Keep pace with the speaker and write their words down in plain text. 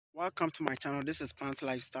Welcome to my channel. This is Plant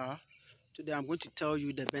Lifestyle. Today I'm going to tell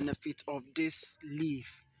you the benefit of this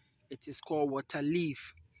leaf. It is called water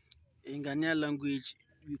leaf. In Ghanaian language,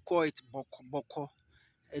 we call it boko boko.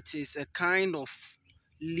 It is a kind of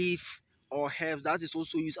leaf or herbs that is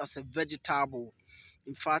also used as a vegetable.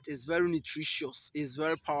 In fact, it's very nutritious. It's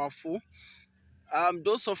very powerful.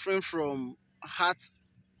 Those suffering from heart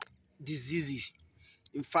diseases,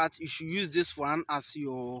 in fact, you should use this one as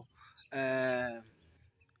your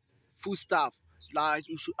food stuff. Like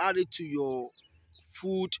you should add it to your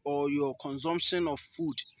food or your consumption of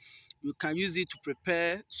food. You can use it to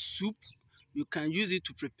prepare soup. You can use it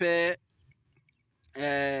to prepare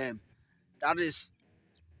that is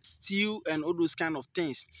stew and all those kind of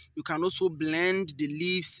things. You can also blend the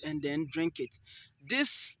leaves and then drink it.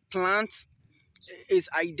 This plant is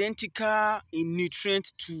identical in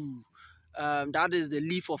nutrient to that is the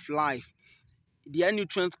leaf of life. Their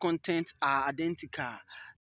nutrient content are identical.